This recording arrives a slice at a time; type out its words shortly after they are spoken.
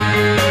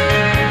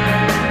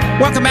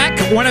Welcome back.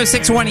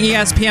 106.1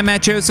 ESPN.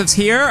 Matt Joseph's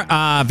here.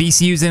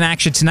 VCU's in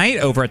action tonight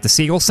over at the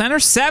Siegel Center.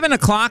 7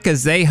 o'clock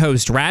as they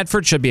host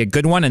Radford. Should be a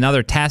good one.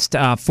 Another test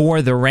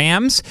for the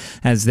Rams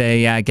as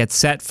they get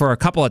set for a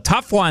couple of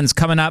tough ones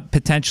coming up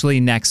potentially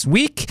next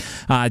week.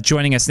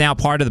 Joining us now,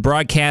 part of the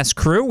broadcast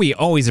crew. We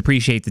always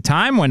appreciate the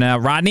time when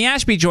Rodney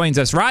Ashby joins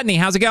us. Rodney,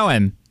 how's it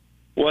going?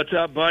 What's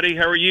up, buddy?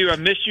 How are you? I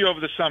missed you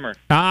over the summer.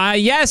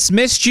 Yes,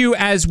 missed you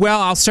as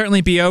well. I'll certainly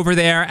be over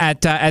there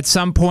at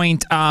some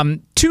point.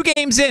 2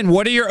 games in,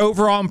 what are your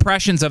overall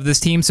impressions of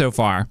this team so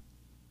far?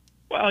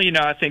 Well,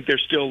 I think they're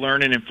still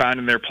learning and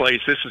finding their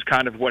place. This is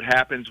kind of what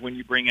happens when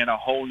you bring in a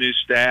whole new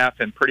staff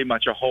and pretty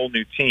much a whole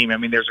new team. I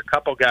mean, there's a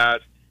couple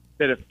guys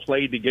that have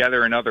played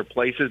together in other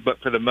places,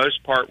 but for the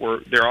most part,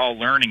 they're all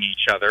learning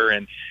each other.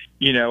 And,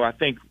 I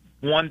think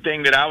one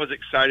thing that I was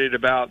excited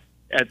about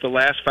at the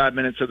last 5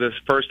 minutes of this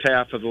first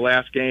half of the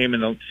last game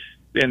and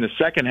in the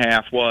second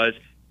half was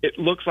it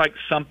looks like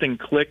something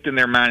clicked in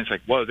their mind. It's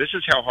like, whoa, this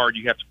is how hard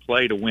you have to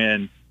play to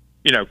win,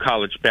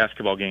 college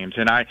basketball games.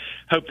 And I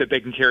hope that they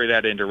can carry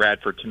that into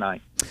Radford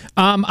tonight.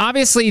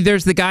 Obviously,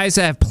 there's the guys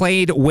that have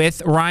played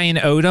with Ryan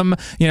Odom.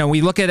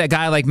 We look at a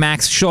guy like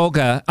Max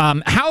Shulga.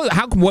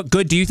 What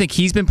good do you think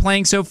he's been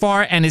playing so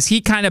far? And is he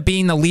kind of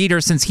being the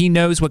leader since he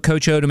knows what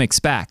Coach Odom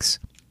expects?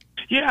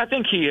 Yeah, I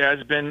think he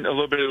has been a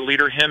little bit of a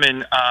leader. Him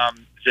and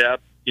Zeb,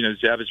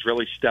 Zeb has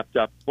really stepped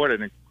up. What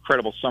an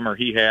incredible summer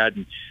he had.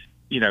 And,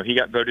 he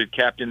got voted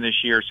captain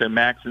this year. So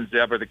Max and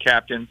Zeb are the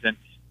captains. And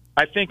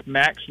I think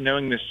Max,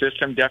 knowing the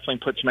system, definitely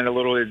puts him at a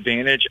little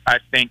advantage. I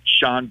think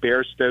Sean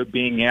Bairstow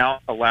being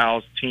out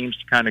allows teams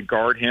to kind of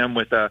guard him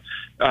with a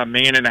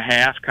man and a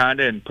half kind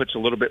of and puts a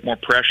little bit more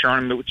pressure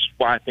on him, which is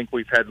why I think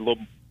we've had a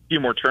few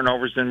more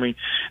turnovers than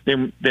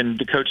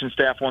the coaching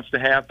staff wants to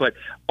have. But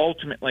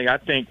ultimately, I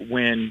think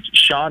when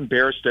Sean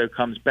Bairstow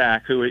comes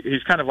back,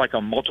 he's kind of like a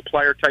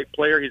multiplier type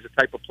player. He's the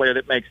type of player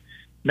that makes,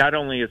 not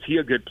only is he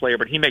a good player,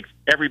 but he makes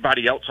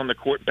everybody else on the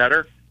court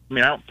better. I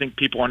mean, I don't think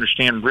people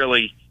understand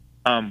really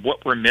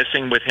what we're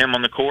missing with him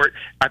on the court.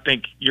 I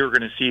think you're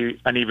going to see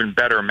an even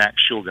better Max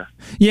Shulga.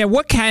 Yeah,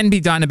 what can be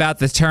done about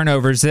the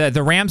turnovers?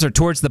 The Rams are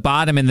towards the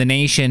bottom in the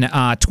nation,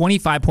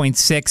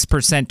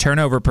 25.6%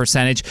 turnover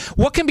percentage.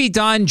 What can be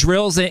done,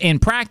 drills in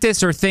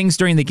practice or things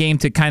during the game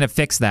to kind of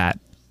fix that?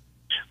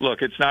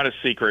 Look, it's not a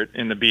secret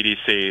in the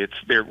BDC.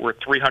 We're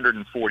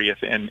 340th,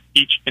 and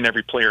each and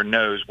every player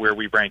knows where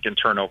we rank in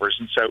turnovers.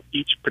 And so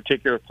each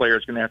particular player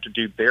is going to have to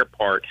do their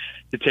part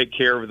to take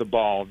care of the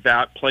ball,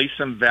 place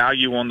some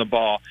value on the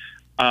ball.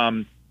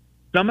 Some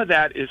of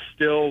that is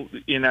still,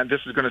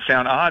 this is going to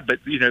sound odd, but,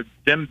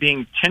 them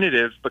being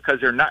tentative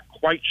because they're not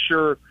quite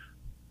sure,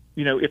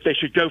 if they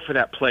should go for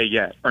that play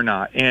yet or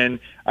not. And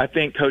I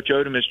think Coach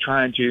Odom is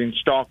trying to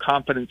install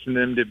confidence in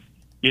them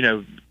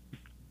to,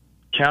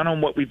 count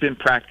on what we've been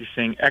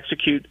practicing,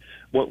 execute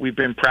what we've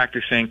been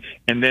practicing,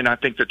 and then I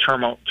think the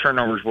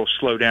turnovers will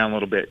slow down a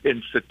little bit.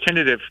 It's the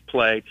tentative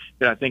play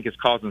that I think is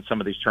causing some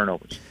of these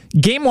turnovers.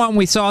 Game 1,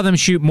 we saw them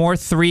shoot more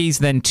threes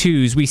than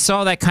twos. We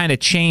saw that kind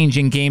of change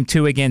in Game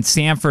 2 against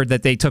Samford,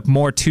 that they took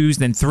more twos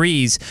than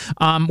threes.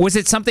 Was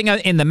it something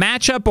in the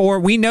matchup, or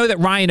we know that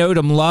Ryan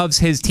Odom loves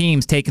his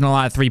teams taking a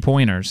lot of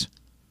three-pointers?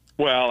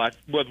 Well,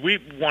 we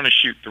want to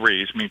shoot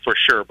threes, for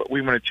sure, but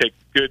we want to take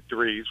good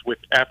threes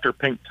after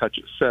paint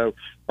touches. So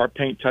our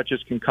paint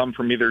touches can come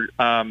from either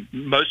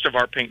most of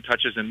our paint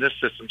touches in this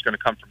system is going to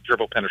come from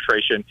dribble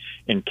penetration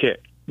and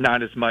kick,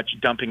 not as much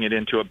dumping it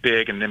into a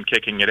big and then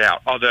kicking it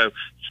out, although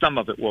some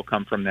of it will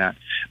come from that.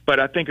 But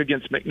I think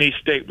against McNeese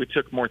State, we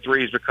took more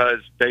threes because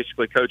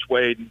basically Coach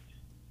Wade,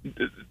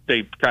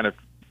 they kind of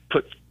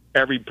put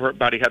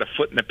everybody had a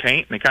foot in the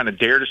paint, and they kind of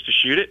dared us to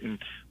shoot it, and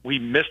we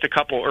missed a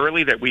couple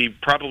early that we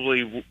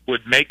probably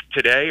would make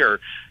today or,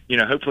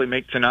 hopefully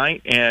make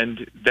tonight,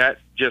 and that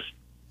just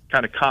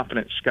kind of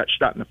confidence got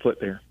shot in the foot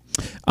there.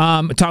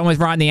 Talking with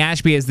Rodney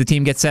Ashby as the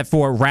team gets set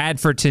for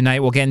Radford tonight.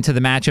 We'll get into the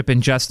matchup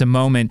in just a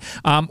moment.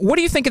 What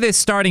do you think of this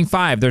starting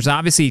 5? There's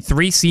obviously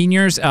 3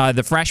 seniors,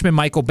 the freshman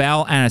Michael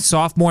Bell and a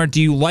sophomore.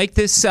 Do you like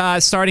this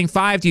starting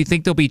 5? Do you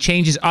think there'll be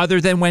changes other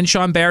than when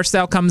Sean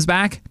Bairstow comes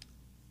back?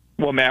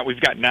 Well, Matt, we've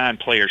got 9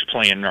 players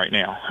playing right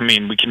now.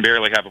 We can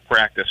barely have a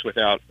practice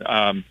without,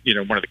 one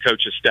of the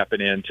coaches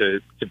stepping in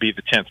to be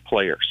the 10th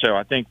player. So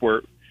I think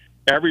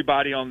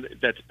everybody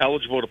that's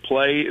eligible to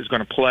play is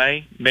going to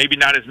play. Maybe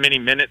not as many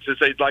minutes as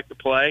they'd like to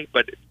play,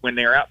 but when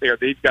they're out there,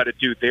 they've got to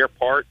do their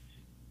part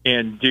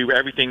and do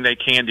everything they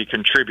can to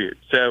contribute.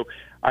 So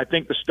I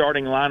think the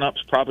starting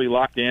lineup's probably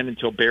locked in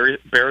until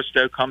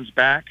Bairstow comes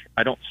back.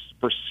 I don't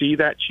foresee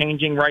that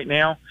changing right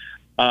now.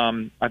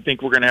 I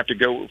think we're going to have to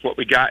go with what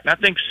we got. And I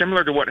think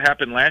similar to what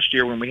happened last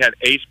year when we had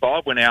Ace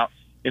Baldwin out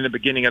in the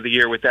beginning of the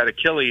year with that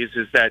Achilles,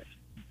 is that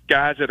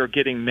guys that are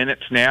getting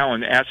minutes now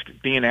and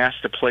being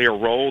asked to play a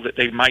role that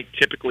they might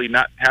typically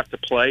not have to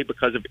play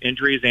because of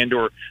injuries and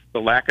or the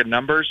lack of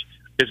numbers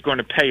is going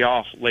to pay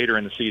off later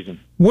in the season.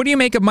 What do you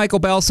make of Michael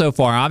Bell so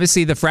far?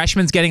 Obviously, the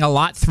freshman's getting a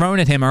lot thrown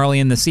at him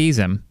early in the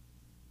season.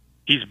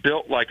 He's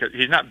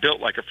not built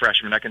like a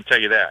freshman, I can tell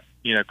you that.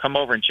 Come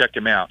over and check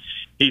him out.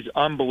 He's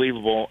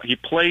unbelievable. He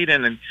played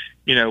in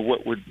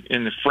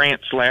the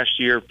France last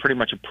year, pretty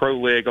much a pro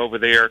league over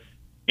there,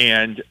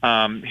 and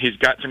he's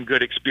got some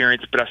good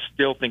experience. But I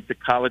still think the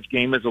college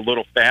game is a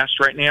little fast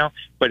right now.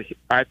 But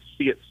I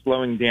see it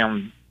slowing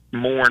down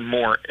more and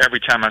more every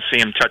time I see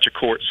him touch a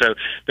court. So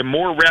the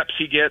more reps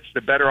he gets,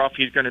 the better off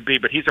he's going to be.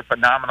 But he's a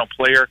phenomenal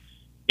player.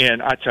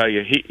 And I tell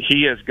you,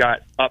 he has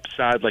got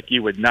upside like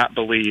you would not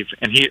believe.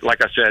 And he,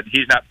 like I said,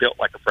 he's not built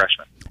like a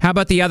freshman. How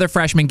about the other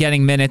freshman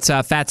getting minutes,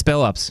 Fats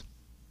Billups?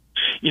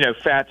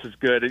 Fats is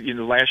good.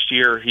 Last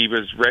year he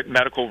was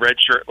medical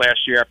redshirt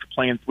last year after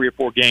playing 3 or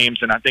 4 games,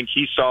 and I think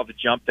he saw the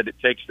jump that it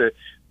takes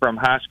from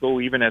high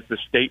school, even as the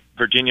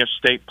Virginia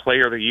State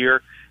Player of the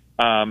Year.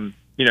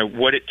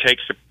 What it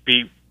takes to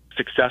be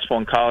successful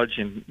in college,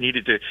 and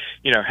needed to,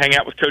 hang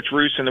out with Coach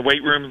Roos in the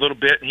weight room a little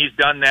bit, and he's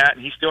done that,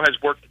 and he still has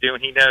work to do,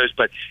 and he knows.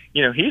 But,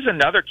 he's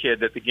another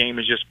kid that the game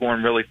is just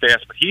going really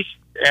fast. But he's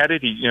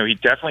added, he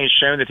definitely has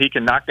shown that he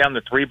can knock down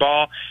the 3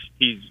 ball.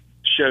 He's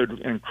showed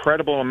an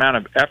incredible amount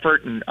of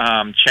effort and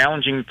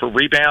challenging for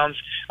rebounds.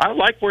 I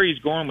like where he's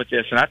going with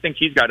this, and I think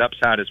he's got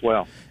upside as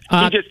well.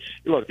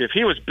 Look, if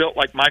he was built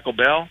like Michael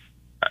Bell,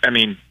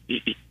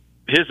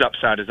 his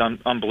upside is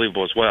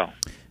unbelievable as well.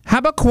 How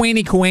about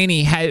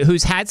Kwani,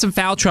 who's had some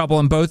foul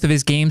trouble in both of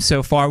his games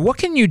so far? What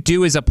can you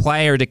do as a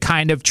player to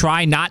kind of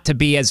try not to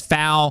be as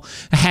foul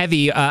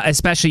heavy,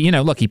 especially,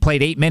 look, he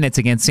played 8 minutes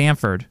against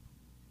Samford.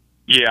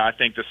 Yeah, I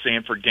think the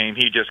Samford game,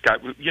 he just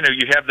got, you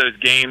have those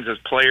games as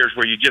players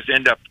where you just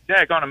end up,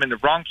 daggone, I'm in the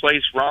wrong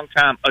place, wrong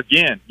time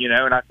again,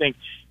 and I think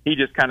he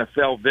just kind of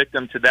fell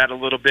victim to that a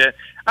little bit.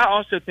 I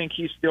also think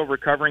he's still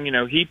recovering.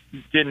 He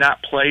did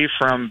not play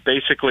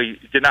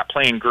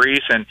in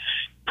Greece, and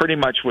pretty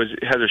much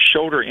has a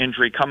shoulder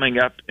injury coming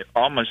up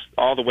almost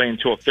all the way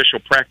until official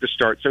practice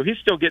start. So he's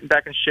still getting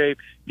back in shape,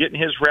 getting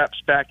his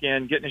reps back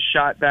in, getting his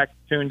shot back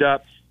tuned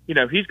up.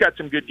 He's got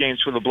some good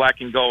games for the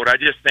black and gold. I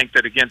just think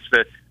that against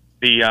the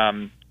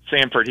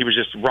Samford, he was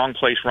just wrong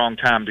place, wrong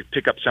time to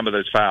pick up some of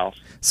those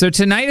fouls. So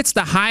tonight it's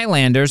the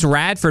Highlanders,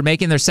 Radford,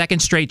 making their second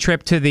straight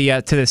trip to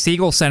the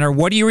Siegel Center.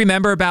 What do you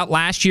remember about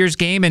last year's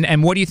game,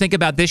 and what do you think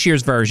about this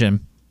year's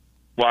version?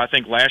 Well, I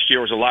think last year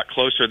was a lot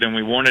closer than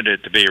we wanted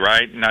it to be,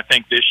 right? And I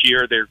think this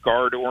year they're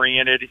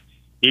guard-oriented,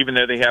 even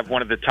though they have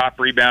one of the top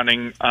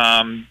rebounding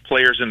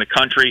players in the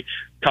country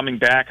coming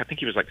back. I think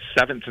he was like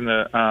 7th in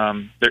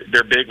the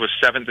their big was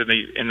 7th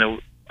in the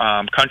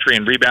country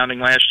in rebounding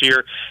last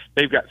year.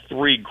 They've got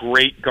 3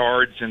 great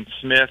guards in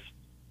Smith,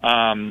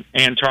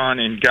 Anton,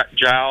 and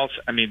Giles.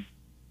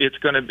 We're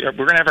going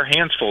to have our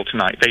hands full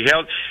tonight. They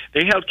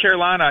held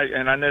Carolina,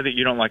 and I know that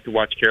you don't like to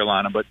watch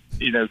Carolina, but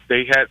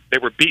they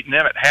were beating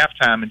them at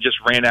halftime and just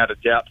ran out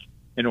of depth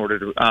in order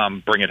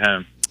to bring it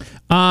home.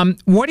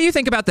 What do you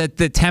think about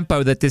the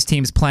tempo that this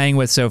team's playing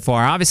with so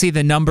far? Obviously,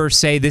 the numbers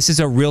say this is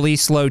a really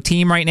slow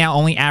team right now,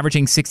 only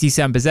averaging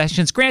 67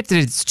 possessions. Granted,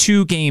 it's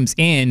 2 games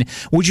in.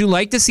 Would you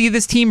like to see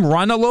this team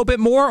run a little bit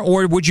more,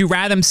 or would you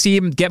rather see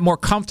them get more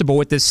comfortable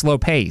with this slow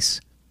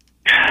pace?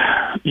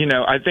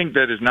 I think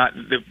that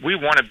we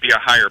want to be a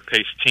higher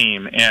paced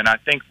team, and I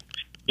think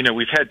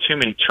we've had too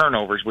many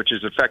turnovers, which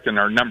is affecting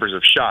our numbers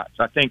of shots.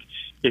 I think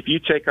if you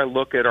take a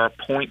look at our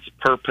points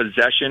per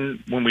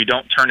possession when we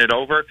don't turn it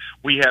over,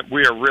 we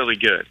are really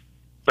good.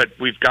 But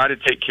we've got to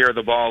take care of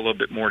the ball a little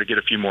bit more to get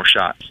a few more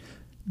shots.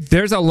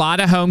 There's a lot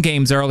of home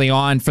games early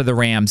on for the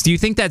Rams. Do you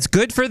think that's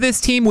good for this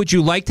team? Would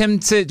you like to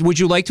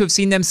have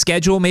seen them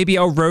schedule maybe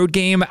a road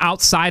game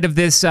outside of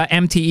this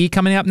MTE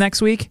coming up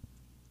next week?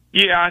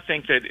 Yeah, I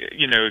think that,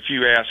 if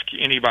you ask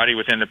anybody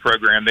within the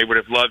program, they would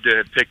have loved to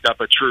have picked up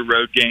a true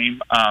road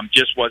game.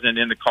 Just wasn't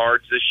in the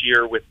cards this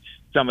year with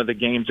some of the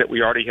games that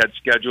we already had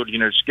scheduled.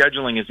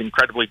 Scheduling is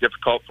incredibly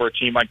difficult for a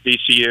team like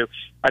VCU.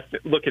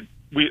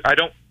 I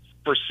don't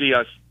foresee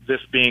this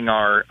being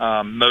our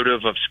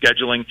motive of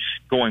scheduling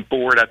going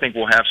forward. I think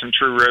we'll have some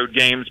true road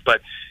games,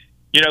 but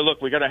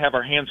we got to have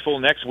our hands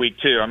full next week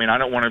too. I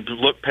don't want to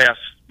look past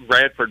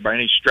Radford by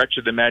any stretch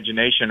of the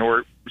imagination,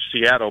 or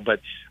Seattle, but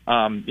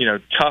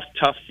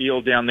tough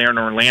field down there in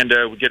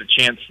Orlando. We get a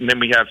chance, and then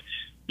we have,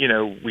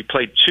 we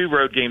played 2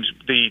 road games.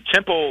 The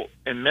Temple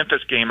and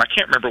Memphis game, I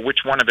can't remember which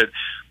one of it.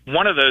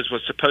 One of those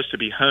was supposed to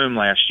be home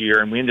last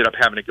year, and we ended up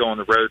having to go on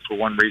the road for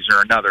one reason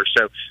or another.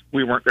 So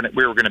we were going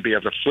to be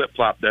able to flip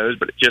flop those,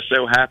 but it just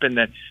so happened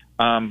that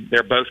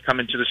they're both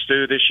coming to the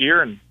Stew this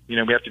year, and we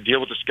have to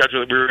deal with the schedule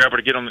that we were able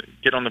to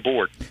get on the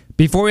board.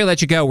 Before we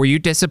let you go, were you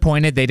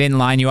disappointed they didn't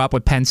line you up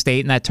with Penn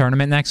State in that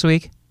tournament next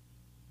week?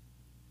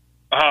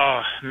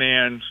 Oh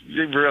man,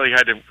 you really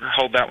had to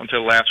hold that one to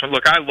the last one.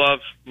 Look, I love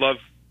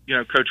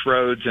Coach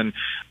Rhodes, and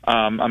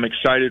I'm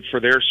excited for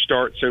their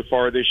start so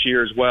far this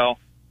year as well.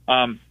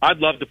 I'd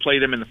love to play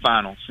them in the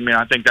finals.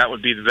 I think that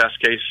would be the best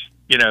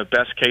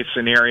case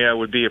scenario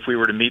would be if we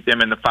were to meet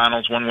them in the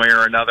finals one way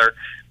or another.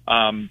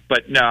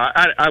 But no,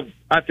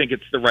 I think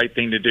it's the right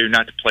thing to do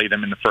not to play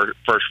them in the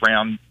first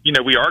round.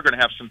 We are going to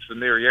have some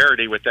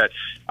familiarity with that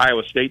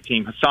Iowa State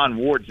team. Hassan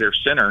Ward's their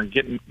center, and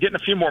getting a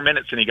few more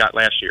minutes than he got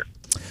last year.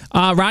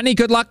 Rodney,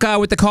 good luck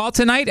with the call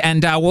tonight,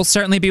 and we'll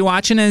certainly be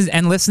watching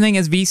and listening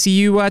as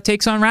VCU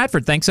takes on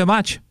Radford. Thanks so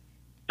much.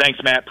 Thanks,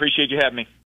 Matt. Appreciate you having me.